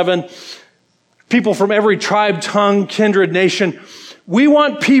 and 7, people from every tribe, tongue, kindred, nation. We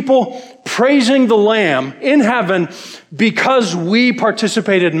want people praising the Lamb in heaven because we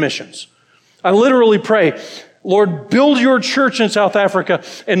participated in missions. I literally pray, Lord, build your church in South Africa,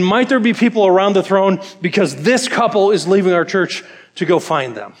 and might there be people around the throne because this couple is leaving our church to go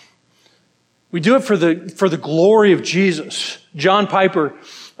find them. We do it for the glory of Jesus. John Piper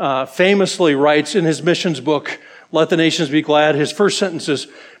famously writes in his missions book, Let the Nations Be Glad, his first sentence is,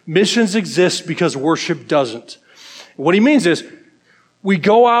 missions exist because worship doesn't. What he means is, we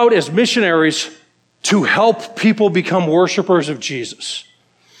go out as missionaries to help people become worshipers of Jesus.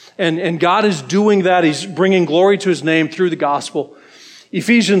 And God is doing that. He's bringing glory to his name through the gospel.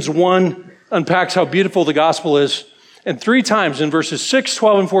 Ephesians 1 unpacks how beautiful the gospel is. And 3 times in verses 6,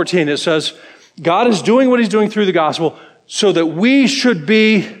 12, and 14, it says, God is doing what he's doing through the gospel so that we should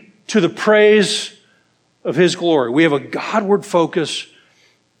be to the praise of his glory. We have a Godward focus.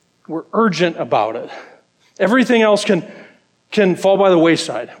 We're urgent about it. Everything else can fall by the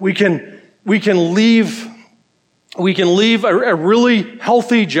wayside. We can leave a really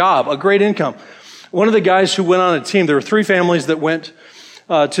healthy job, a great income. One of the guys who went on a team, there were 3 families that went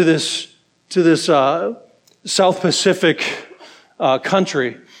to this South Pacific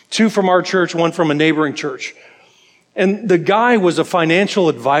country, 2 from our church, 1 from a neighboring church. And the guy was a financial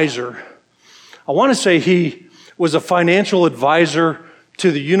advisor. I want to say he was a financial advisor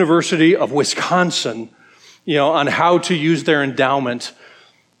to the University of Wisconsin, on how to use their endowment.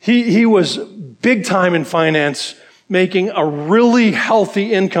 He was big time in finance, making a really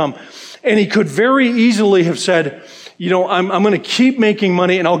healthy income. And he could very easily have said, I'm going to keep making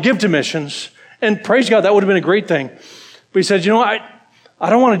money and I'll give to missions. And praise God, that would have been a great thing. But he said, I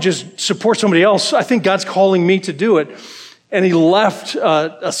don't want to just support somebody else. I think God's calling me to do it. And he left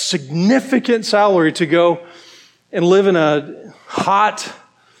a significant salary to go and live in a hot,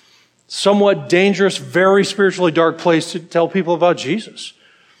 somewhat dangerous, very spiritually dark place to tell people about Jesus.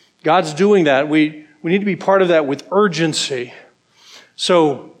 God's doing that. We need to be part of that with urgency.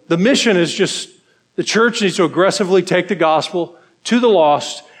 So the mission is just the church needs to aggressively take the gospel to the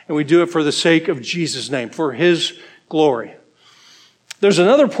lost, and we do it for the sake of Jesus' name, for his glory. There's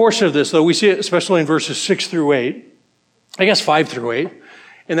another portion of this, though. We see it especially in verses 6 through 8, I guess 5 through 8,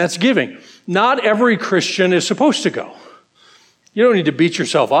 and that's giving. Not every Christian is supposed to go. You don't need to beat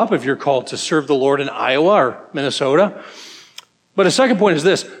yourself up if you're called to serve the Lord in Iowa or Minnesota. But a second point is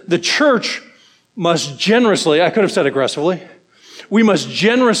this. The church must generously, I could have said aggressively, we must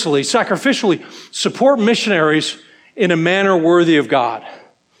generously, sacrificially support missionaries in a manner worthy of God.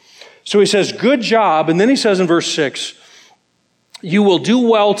 So he says, good job. And then he says in verse 6, you will do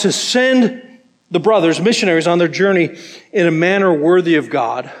well to send the brothers, missionaries, on their journey in a manner worthy of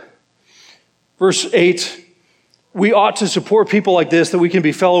God. Verse 8, we ought to support people like this, that we can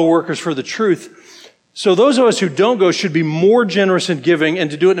be fellow workers for the truth. So those of us who don't go should be more generous in giving and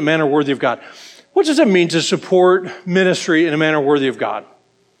to do it in a manner worthy of God. What does it mean to support ministry in a manner worthy of God?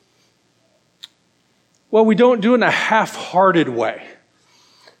 Well, we don't do it in a half-hearted way.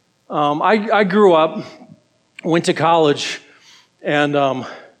 I grew up, went to college, and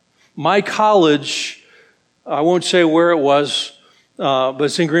my college, I won't say where it was, but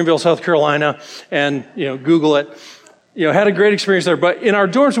it's in Greenville, South Carolina, and Google it. Had a great experience there. But in our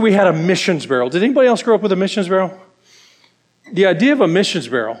dorms, we had a missions barrel. Did anybody else grow up with a missions barrel? The idea of a missions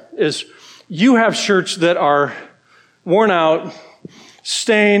barrel is you have shirts that are worn out,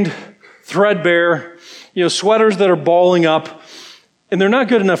 stained, threadbare, sweaters that are balling up, and they're not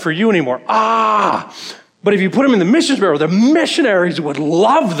good enough for you anymore. But if you put them in the missions barrel, the missionaries would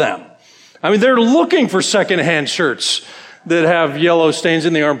love them. I mean, they're looking for secondhand shirts that have yellow stains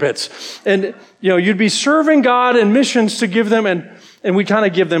in the armpits. And, you'd be serving God and missions to give them, and we kind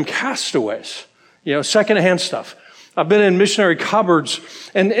of give them castaways, secondhand stuff. I've been in missionary cupboards,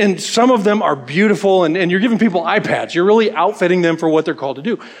 and some of them are beautiful, and you're giving people iPads. You're really outfitting them for what they're called to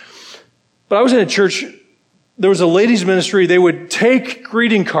do. But I was in a church, there was a ladies' ministry. They would take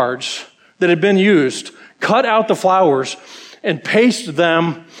greeting cards that had been used, cut out the flowers, and paste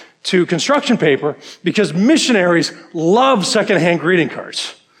them to construction paper because missionaries love secondhand greeting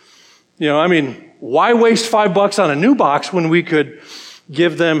cards. Why waste $5 on a new box when we could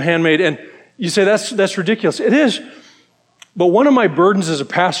give them handmade? And you say, that's ridiculous. It is. But one of my burdens as a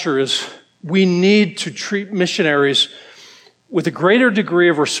pastor is we need to treat missionaries with a greater degree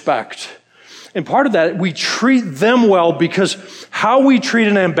of respect. And part of that, we treat them well because how we treat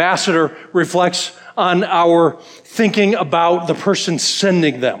an ambassador reflects on our thinking about the person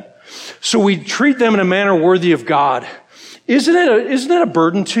sending them. So we treat them in a manner worthy of God. Isn't it a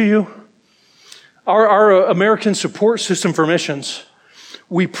burden to you? Our American support system for missions,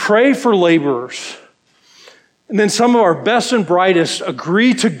 we pray for laborers. And then some of our best and brightest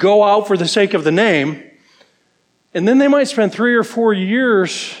agree to go out for the sake of the name. And then they might spend 3 or 4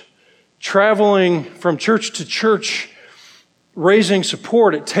 years traveling from church to church, raising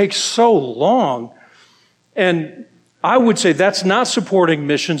support. It takes so long. And I would say that's not supporting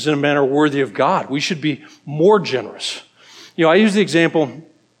missions in a manner worthy of God. We should be more generous. I use the example,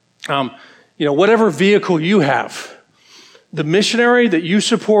 whatever vehicle you have, the missionary that you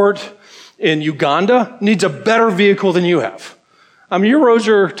support in Uganda needs a better vehicle than you have. Your roads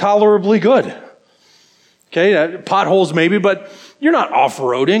are tolerably good. Okay, potholes maybe, but you're not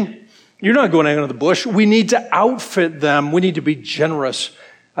off-roading. You're not going out into the bush. We need to outfit them. We need to be generous.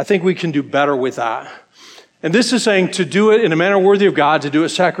 I think we can do better with that. And this is saying to do it in a manner worthy of God, to do it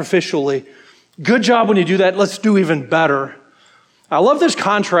sacrificially. Good job when you do that. Let's do even better. I love this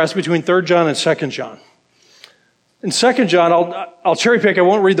contrast between 3 John and 2 John. In 2 John, I'll cherry pick, I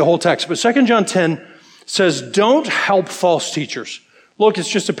won't read the whole text, but 2 John 10 says, don't help false teachers. Look, it's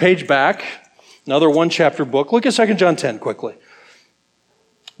just a page back, another 1-chapter book. Look at 2 John 10 quickly.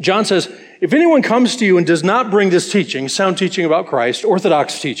 John says, if anyone comes to you and does not bring this teaching, sound teaching about Christ,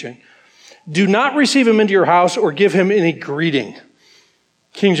 orthodox teaching, do not receive him into your house or give him any greeting.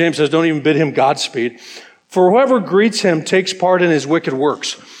 King James says, don't even bid him Godspeed. For whoever greets him takes part in his wicked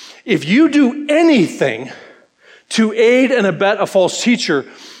works. If you do anything to aid and abet a false teacher,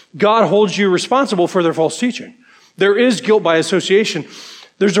 God holds you responsible for their false teaching. There is guilt by association.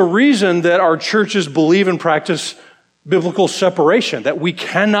 There's a reason that our churches believe and practice biblical separation, that we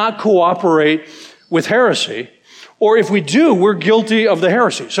cannot cooperate with heresy, or if we do, we're guilty of the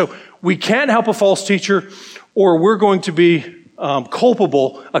heresy. So we can't help a false teacher, or we're going to be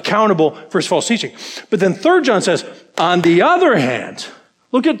culpable, accountable for his false teaching. But then 3 John says, on the other hand,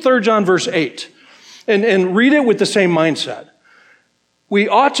 look at 3 John verse 8, and read it with the same mindset. We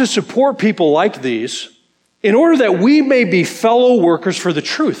ought to support people like these in order that we may be fellow workers for the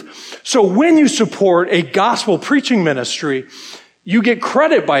truth. So when you support a gospel preaching ministry, you get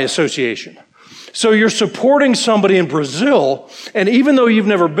credit by association. So you're supporting somebody in Brazil, and even though you've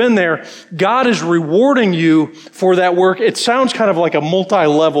never been there, God is rewarding you for that work. It sounds kind of like a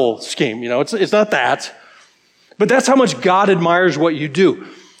multi-level scheme. It's not that. But that's how much God admires what you do.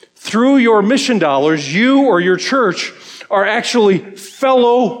 Through your mission dollars, you or your church are actually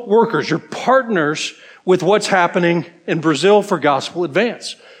fellow workers. You're partners with what's happening in Brazil for gospel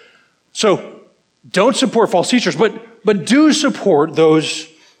advance. So don't support false teachers, but do support those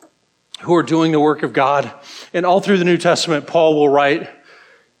who are doing the work of God. And all through the New Testament, Paul will write, and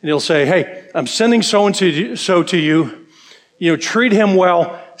he'll say, hey, I'm sending so-and-so to you. Treat him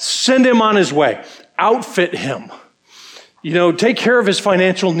well. Send him on his way. Outfit him. Take care of his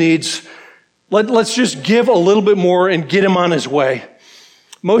financial needs. Let's just give a little bit more and get him on his way.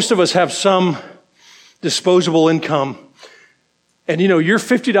 Most of us have some disposable income. And you're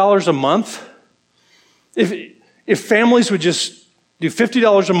 $50 a month. If families would just do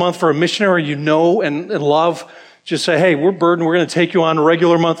 $50 a month for a missionary and love, just say, hey, we're burdened. We're going to take you on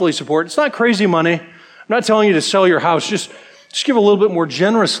regular monthly support. It's not crazy money. I'm not telling you to sell your house. Just give a little bit more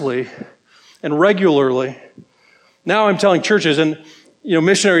generously and regularly. Now I'm telling churches, and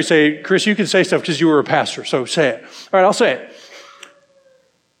missionaries say, Chris, you can say stuff because you were a pastor, so say it. All right, I'll say it.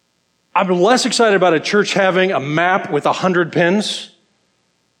 I'm less excited about a church having a map with 100 pins,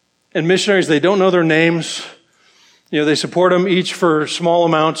 and missionaries, they don't know their names. They support them each for small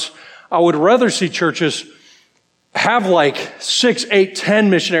amounts. I would rather see churches have like 6, 8, 10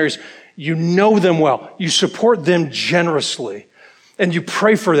 missionaries. You know them well. You support them generously, and you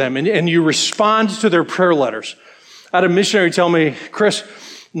pray for them, and you respond to their prayer letters. I had a missionary tell me, Chris,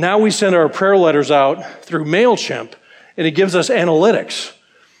 now we send our prayer letters out through MailChimp, and it gives us analytics.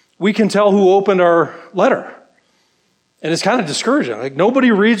 We can tell who opened our letter. And it's kind of discouraging. Like,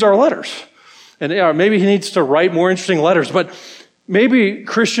 nobody reads our letters. And maybe he needs to write more interesting letters, but maybe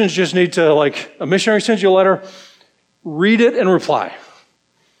Christians just need to, like, a missionary sends you a letter, read it and reply.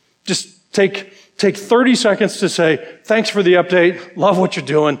 Just take 30 seconds to say, thanks for the update, love what you're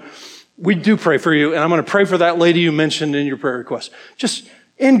doing. We do pray for you, and I'm going to pray for that lady you mentioned in your prayer request. Just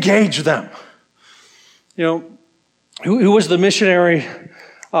engage them. You know, who was the missionary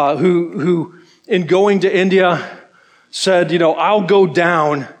who in going to India said, you know, I'll go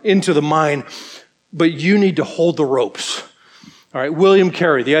down into the mine, but you need to hold the ropes. All right, William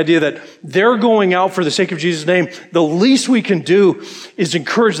Carey, the idea that they're going out for the sake of Jesus' name, the least we can do is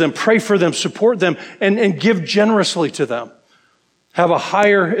encourage them, pray for them, support them, and give generously to them. Have a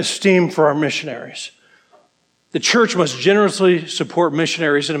higher esteem for our missionaries. The church must generously support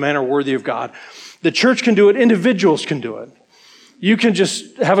missionaries in a manner worthy of God. The church can do it, individuals can do it. You can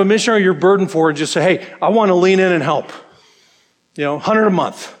just have a missionary you're burdened for and just say, hey, I want to lean in and help. You know, 100 a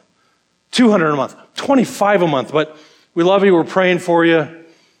month, 200 a month, 25 a month, but we love you, we're praying for you.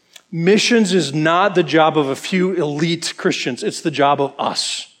 Missions is not the job of a few elite Christians. It's the job of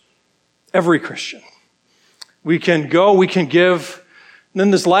us, every Christian. We can go, we can give. And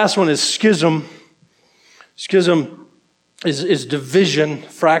then this last one is schism. Schism is division,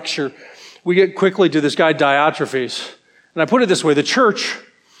 fracture. We get quickly to this guy Diotrephes. And I put it this way, the church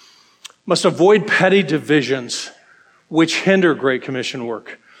must avoid petty divisions which hinder Great Commission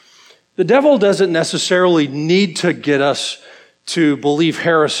work. The devil doesn't necessarily need to get us to believe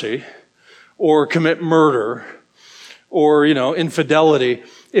heresy or commit murder or, infidelity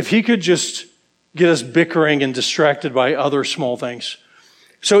if he could just get us bickering and distracted by other small things.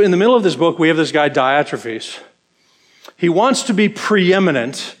 So in the middle of this book, we have this guy Diotrephes. He wants to be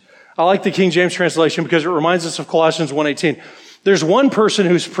preeminent. I like the King James translation because it reminds us of Colossians 1:18. There's one person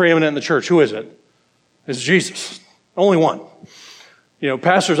who's preeminent in the church. Who is it? It's Jesus. Only one.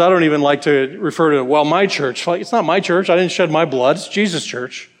 Pastors, I don't even like to refer to, my church. It's not my church. I didn't shed my blood. It's Jesus'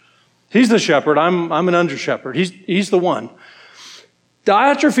 church. He's the shepherd. I'm an under shepherd. He's the one.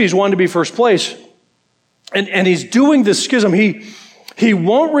 Diotrephes wanted to be first place. And he's doing this schism. He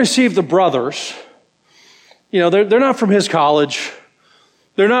won't receive the brothers. They're not from his college.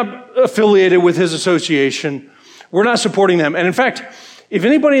 They're not affiliated with his association. We're not supporting them. And in fact, if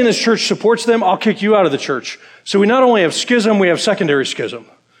anybody in this church supports them, I'll kick you out of the church. So we not only have schism, we have secondary schism.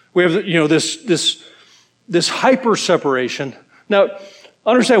 We have, this hyper separation. Now,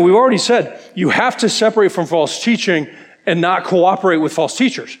 understand, we've already said you have to separate from false teaching and not cooperate with false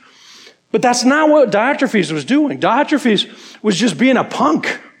teachers. But that's not what Diotrephes was doing. Diotrephes was just being a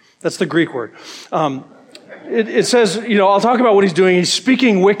punk. That's the Greek word. It says, I'll talk about what he's doing. He's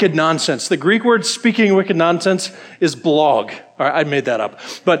speaking wicked nonsense. The Greek word speaking wicked nonsense is blog. All right, I made that up.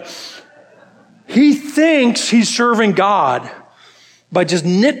 But he thinks he's serving God by just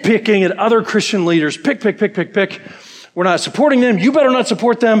nitpicking at other Christian leaders. Pick. We're not supporting them. You better not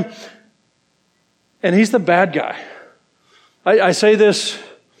support them. And he's the bad guy. I say this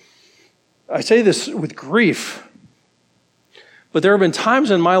with grief. But there have been times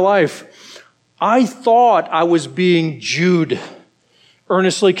in my life I thought I was being Jude,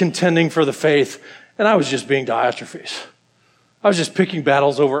 earnestly contending for the faith, and I was just being Diotrephes. I was just picking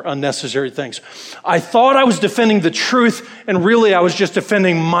battles over unnecessary things. I thought I was defending the truth, and really I was just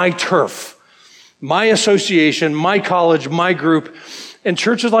defending my turf, my association, my college, my group. And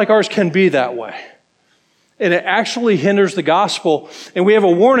churches like ours can be that way. And it actually hinders the gospel. And we have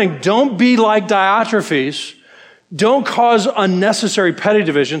a warning, don't be like Diotrephes. Don't cause unnecessary petty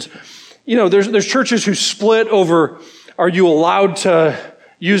divisions. There's churches who split over, are you allowed to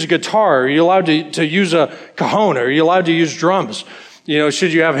use a guitar? Are you allowed to use a cajon? Are you allowed to use drums?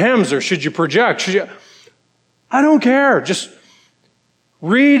 Should you have hymns or should you project? I don't care. Just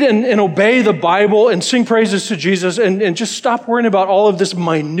read and obey the Bible and sing praises to Jesus and just stop worrying about all of this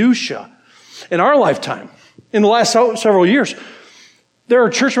minutia. In our lifetime, in the last several years, there are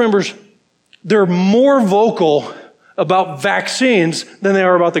church members, they're more vocal about vaccines than they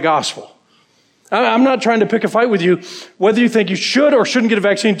are about the gospel. I'm not trying to pick a fight with you. Whether you think you should or shouldn't get a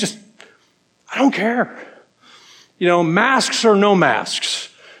vaccine, I don't care. Masks or no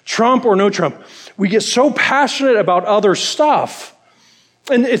masks, Trump or no Trump. We get so passionate about other stuff,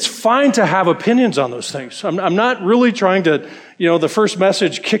 and it's fine to have opinions on those things. I'm not really trying to, the first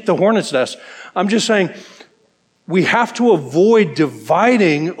message, kick the hornet's nest. I'm just saying we have to avoid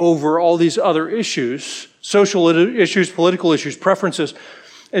dividing over all these other issues, social issues, political issues, preferences,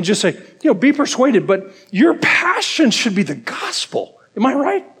 and just say, be persuaded, but your passion should be the gospel. Am I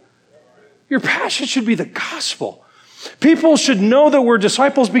right? Your passion should be the gospel. People should know that we're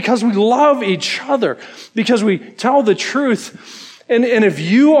disciples because we love each other, because we tell the truth. And if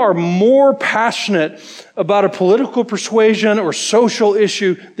you are more passionate about a political persuasion or social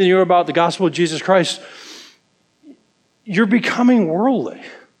issue than you are about the gospel of Jesus Christ, you're becoming worldly.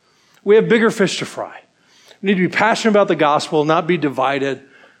 We have bigger fish to fry. We need to be passionate about the gospel, not be divided.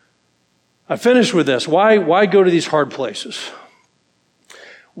 I finish with this. Why go to these hard places?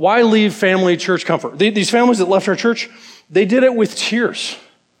 Why leave family, church, comfort? These families that left our church, they did it with tears.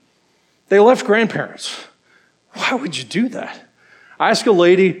 They left grandparents. Why would you do that? I asked a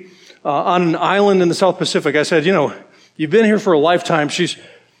lady on an island in the South Pacific, I said, you've been here for a lifetime. She's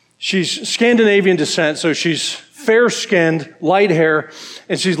Scandinavian descent, so she's fair-skinned, light hair,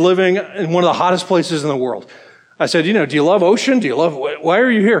 and she's living in one of the hottest places in the world. I said, do you love ocean? Why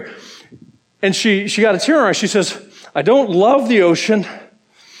are you here? And she got a tear in her eye. She says, I don't love the ocean.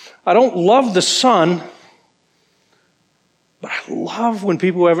 I don't love the sun, but I love when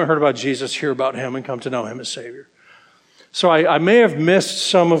people who haven't heard about Jesus hear about him and come to know him as Savior. So I may have missed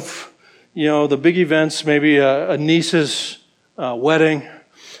some of, the big events, maybe a niece's wedding,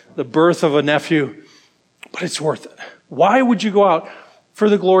 the birth of a nephew, but it's worth it. Why would you go out for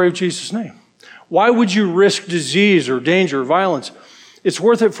the glory of Jesus' name? Why would you risk disease or danger or violence? It's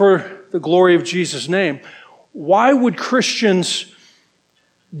worth it for the glory of Jesus' name. Why would Christians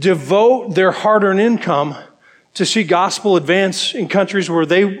devote their hard-earned income to see gospel advance in countries where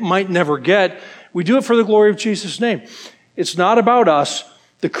they might never get? We do it for the glory of Jesus' name. It's not about us.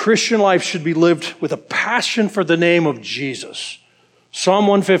 The Christian life should be lived with a passion for the name of Jesus. Psalm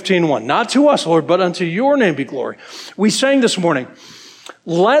 115:1. Not to us, Lord, but unto your name be glory. We sang this morning,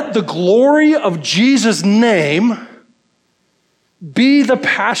 let the glory of Jesus' name be the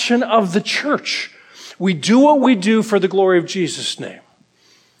passion of the church. We do what we do for the glory of Jesus' name.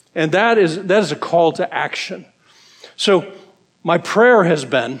 And that is a call to action. So my prayer has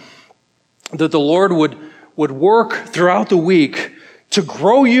been that the Lord would work throughout the week to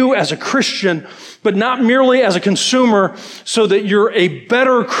grow you as a Christian, but not merely as a consumer so that you're a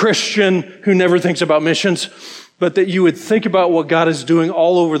better Christian who never thinks about missions, but that you would think about what God is doing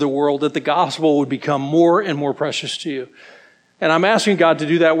all over the world, that the gospel would become more and more precious to you. And I'm asking God to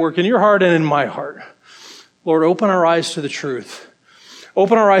do that work in your heart and in my heart. Lord, open our eyes to the truth.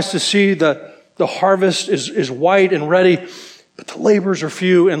 Open our eyes to see that the harvest is white and ready, but the labors are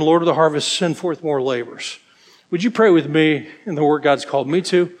few, and Lord of the harvest, send forth more labors. Would you pray with me in the work God's called me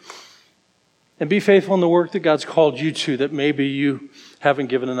to? And be faithful in the work that God's called you to that maybe you haven't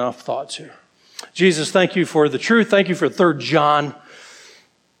given enough thought to. Jesus, thank you for the truth. Thank you for 3 John.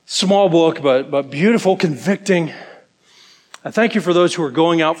 Small book, but beautiful, convicting. I thank you for those who are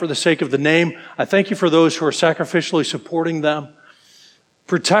going out for the sake of the name. I thank you for those who are sacrificially supporting them.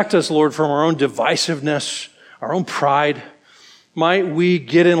 Protect us, Lord, from our own divisiveness, our own pride. Might we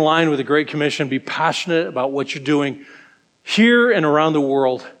get in line with the Great Commission, be passionate about what you're doing here and around the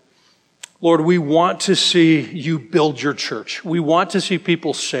world. Lord, we want to see you build your church. We want to see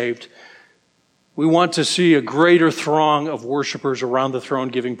people saved. We want to see a greater throng of worshipers around the throne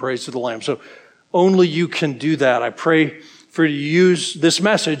giving praise to the Lamb. So only you can do that. I pray for you to use this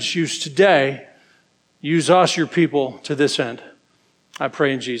message, use today, use us, your people, to this end. I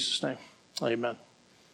pray in Jesus' name. Amen.